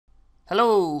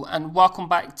Hello and welcome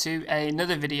back to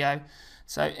another video.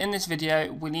 So in this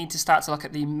video we need to start to look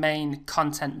at the main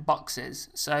content boxes.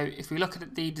 So if we look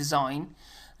at the design,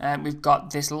 we've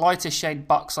got this lighter shade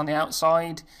box on the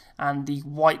outside and the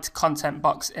white content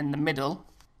box in the middle.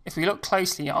 If we look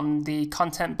closely on the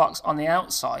content box on the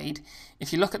outside,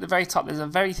 if you look at the very top, there's a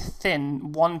very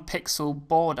thin 1 pixel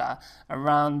border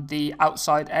around the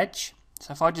outside edge.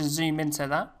 So if I just zoom into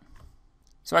that,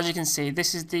 so as you can see,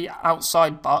 this is the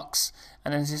outside box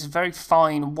and there's this very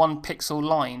fine 1 pixel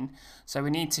line. So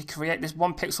we need to create this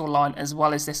 1 pixel line as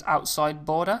well as this outside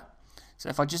border. So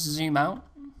if I just zoom out,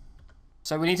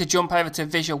 so we need to jump over to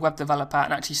Visual Web Developer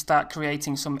and actually start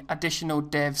creating some additional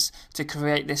divs to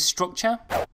create this structure.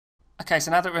 Okay, so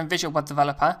now that we're in Visual Web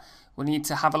Developer, we need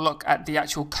to have a look at the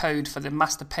actual code for the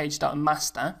master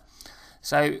page.master.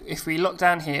 So if we look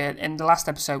down here, in the last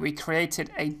episode we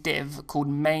created a div called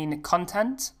main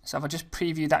content. So if I just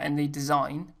preview that in the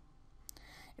design,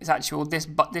 it's actually this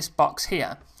box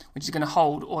here, which is going to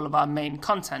hold all of our main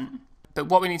content. But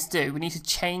what we need to do, we need to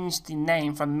change the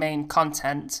name from main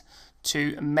content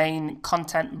to main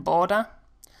content border,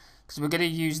 because we're going to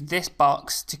use this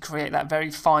box to create that very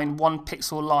fine 1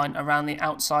 pixel line around the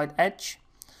outside edge.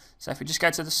 So if we just go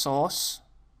to the source,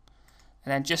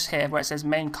 and then just here where it says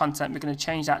main content, we're going to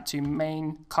change that to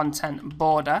main content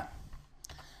border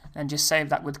and just save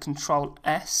that with Control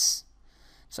S.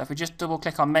 So if we just double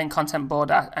click on main content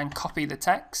border and copy the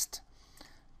text,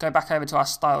 go back over to our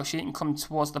style sheet and come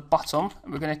towards the bottom,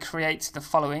 and we're going to create the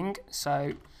following.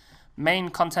 So main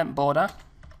content border,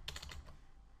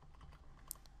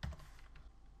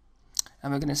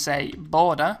 and we're going to say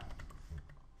border.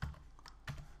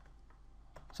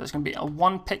 So it's going to be a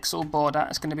 1 pixel border,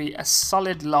 it's going to be a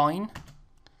solid line,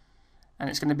 and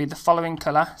it's going to be the following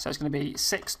colour. So it's going to be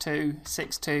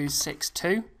 626262,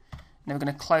 and then we're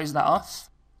going to close that off.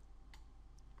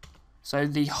 So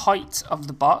the height of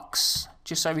the box,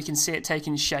 just so we can see it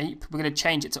taking shape, we're going to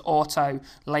change it to auto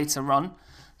later on.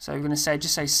 So we're going to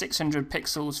just say 600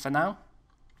 pixels for now.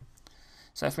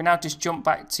 So if we now just jump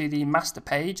back to the master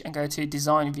page and go to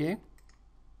design view,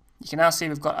 you can now see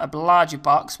we've got a larger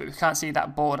box, but we can't see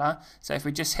that border. So if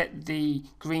we just hit the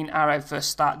green arrow for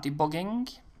start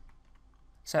debugging.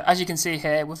 So as you can see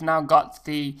here, we've now got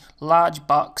the large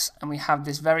box and we have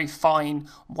this very fine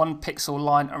 1 pixel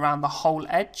line around the whole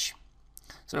edge.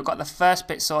 So we've got the first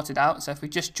bit sorted out. So if we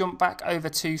just jump back over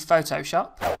to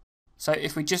Photoshop. So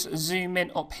if we just zoom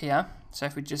in up here, so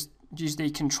if we just use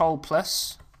the Control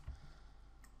plus.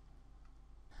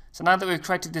 So now that we've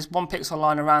created this 1 pixel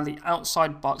line around the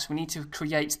outside box, we need to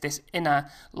create this inner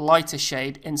lighter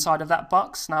shade inside of that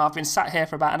box. Now I've been sat here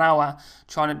for about an hour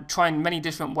trying many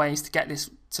different ways to get this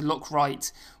to look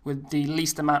right with the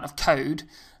least amount of code.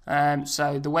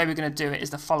 So the way we're going to do it is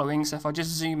the following. So if I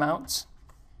just zoom out,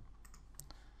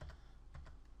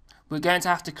 we're going to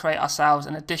have to create ourselves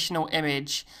an additional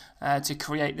image to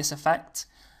create this effect.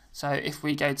 So if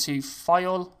we go to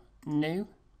File, New,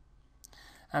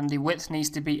 and the width needs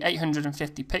to be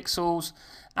 850 pixels,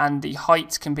 and the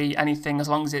height can be anything as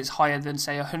long as it's higher than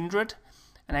say 100,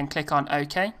 and then click on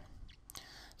OK.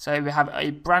 So we have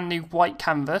a brand new white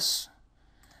canvas,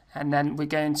 and then we're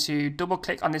going to double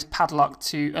click on this padlock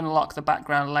to unlock the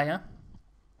background layer.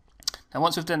 Now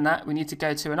once we've done that, we need to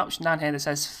go to an option down here that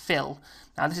says fill.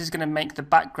 Now this is going to make the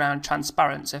background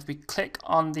transparent. So if we click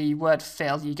on the word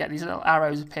fill, you get these little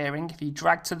arrows appearing. If you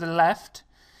drag to the left,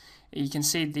 you can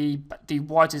see the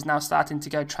white is now starting to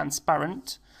go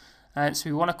transparent. So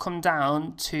we want to come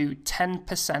down to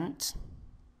 10%.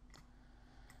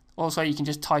 Also you can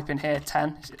just type in here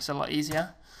 10, it's a lot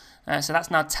easier. So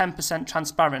that's now 10%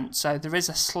 transparent. So there is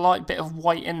a slight bit of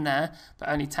white in there, but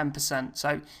only 10%.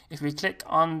 So if we click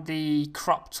on the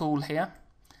crop tool here,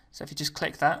 so if you just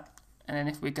click that, and then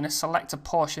if we're going to select a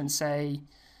portion, say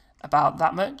about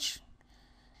that much,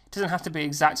 it doesn't have to be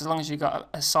exact as long as you've got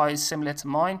a size similar to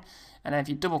mine. And then if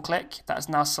you double click, that has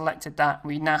now selected that.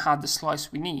 We now have the slice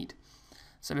we need.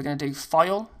 So we're going to do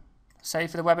File,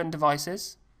 Save for the web and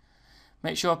devices.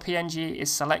 Make sure PNG is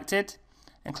selected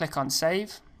and click on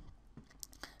Save.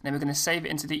 And then we're going to save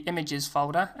it into the Images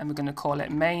folder and we're going to call it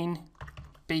main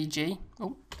BG.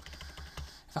 Oh,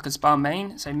 if I could spell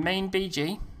main, so main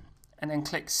BG, and then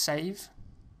click Save.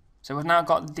 So we've now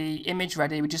got the image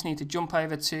ready. We just need to jump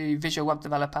over to Visual Web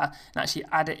Developer and actually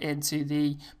add it into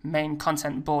the main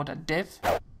content border div.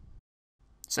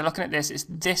 So looking at this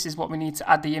is what we need to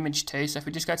add the image to. So if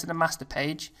we just go to the master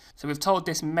page, so we've told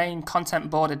this main content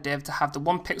border div to have the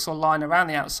 1 pixel line around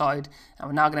the outside, and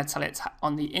we're now going to tell it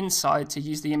on the inside to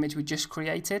use the image we just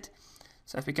created.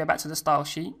 So if we go back to the style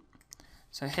sheet,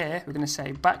 so here we're going to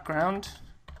say background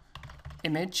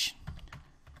image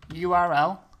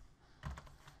URL,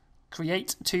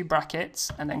 create 2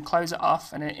 brackets, and then close it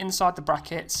off, and then inside the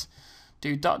brackets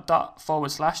do .. /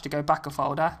 to go back a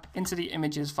folder into the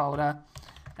images folder,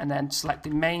 and then select the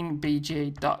main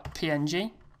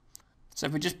bg.png. So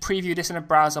if we just preview this in a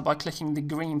browser by clicking the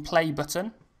green play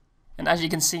button, and as you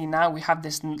can see now, we have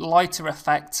this lighter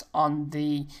effect on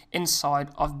the inside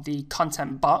of the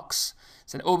content box.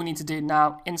 So all we need to do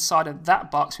now, inside of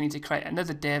that box, we need to create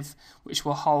another div which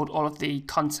will hold all of the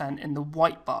content in the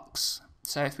white box.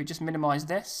 So if we just minimize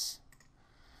this,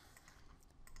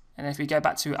 and if we go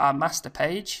back to our master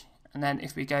page, and then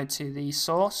if we go to the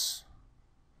source,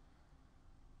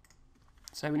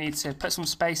 so we need to put some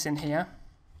space in here.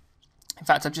 In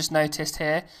fact, I've just noticed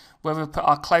here where we put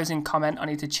our closing comment, I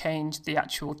need to change the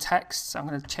actual text. So I'm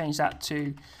going to change that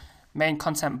to main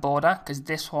content border, because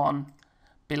this one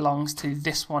belongs to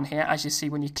this one here. As you see,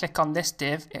 when you click on this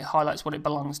div, it highlights what it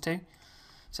belongs to.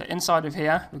 So inside of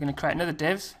here, we're going to create another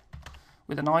div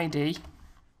with an ID,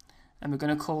 and we're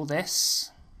going to call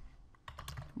this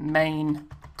main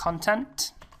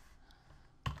content.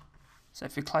 So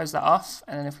if we close that off,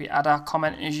 and then if we add our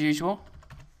comment as usual,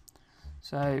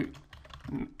 so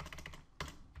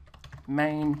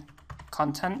main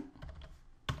content.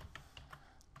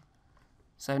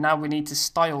 So now we need to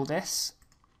style this.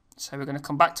 So we're going to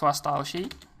come back to our style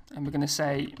sheet, and we're going to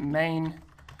say main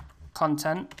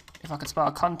content. If I could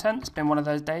spell content, it's been one of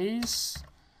those days.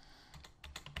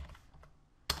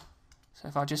 So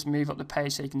if I just move up the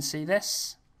page so you can see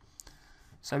this.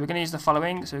 So we're going to use the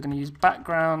following. So we're going to use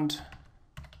background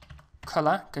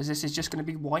color, because this is just going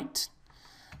to be white.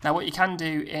 Now what you can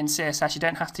do in CSS, you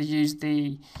don't have to use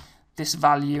this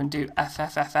value and do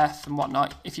FFFF and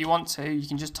whatnot. If you want to, you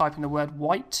can just type in the word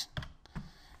white,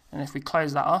 and if we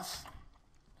close that off,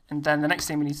 and then the next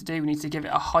thing we need to do, we need to give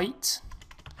it a height.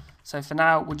 So for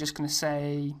now, we're just going to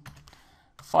say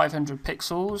 500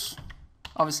 pixels.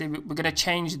 Obviously, we're going to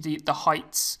change the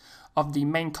heights of the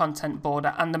main content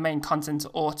border and the main content to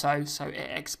auto, so it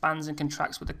expands and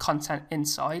contracts with the content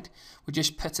inside. We're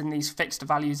just putting these fixed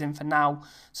values in for now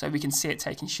so we can see it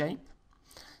taking shape.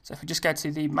 So if we just go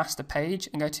to the master page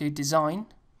and go to design,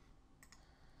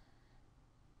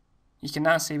 you can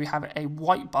now see we have a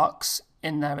white box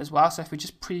in there as well. So if we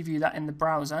just preview that in the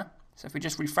browser, so if we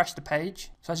just refresh the page,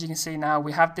 so as you can see now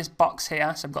we have this box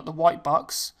here, so I've got the white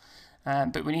box,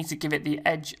 but we need to give it the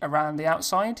edge around the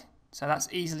outside. So that's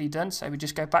easily done. So we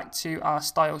just go back to our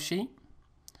style sheet.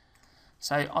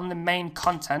 So on the main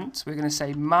content, we're going to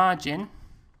say margin,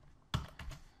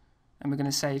 and we're going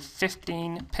to say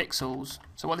 15 pixels.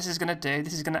 So what this is going to do,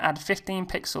 this is going to add 15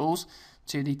 pixels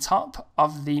to the top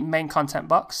of the main content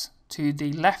box, to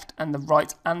the left and the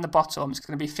right and the bottom. It's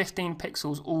going to be 15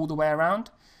 pixels all the way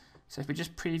around. So if we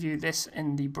just preview this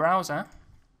in the browser,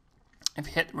 if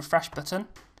we hit the refresh button,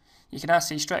 you can now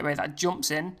see straight away that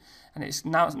jumps in, and it's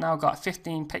now got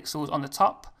 15 pixels on the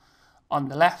top, on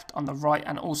the left, on the right,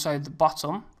 and also the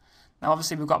bottom. Now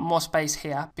obviously we've got more space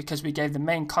here because we gave the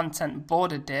main content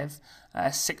border div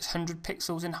 600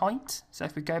 pixels in height. So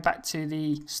if we go back to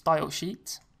the style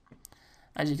sheet,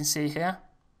 as you can see here,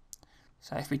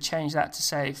 so if we change that to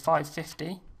say 550,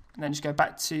 and then just go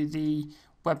back to the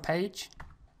web page,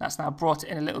 that's now brought it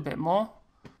in a little bit more.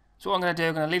 So what I'm going to do,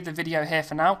 I'm going to leave the video here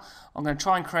for now. I'm going to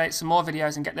try and create some more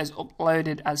videos and get those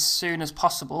uploaded as soon as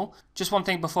possible. Just one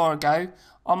thing before I go,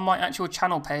 on my actual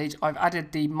channel page, I've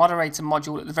added the moderator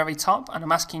module at the very top, and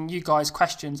I'm asking you guys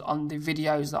questions on the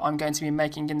videos that I'm going to be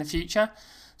making in the future.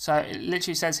 So it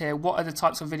literally says here, what other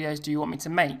types of videos do you want me to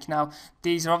make? Now,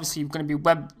 these are obviously going to be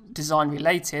web design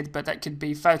related, but that could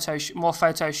be more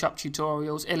Photoshop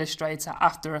tutorials, Illustrator,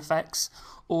 After Effects,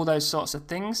 all those sorts of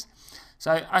things.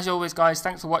 So as always guys,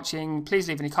 thanks for watching. Please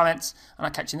leave any comments, and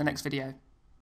I'll catch you in the next video.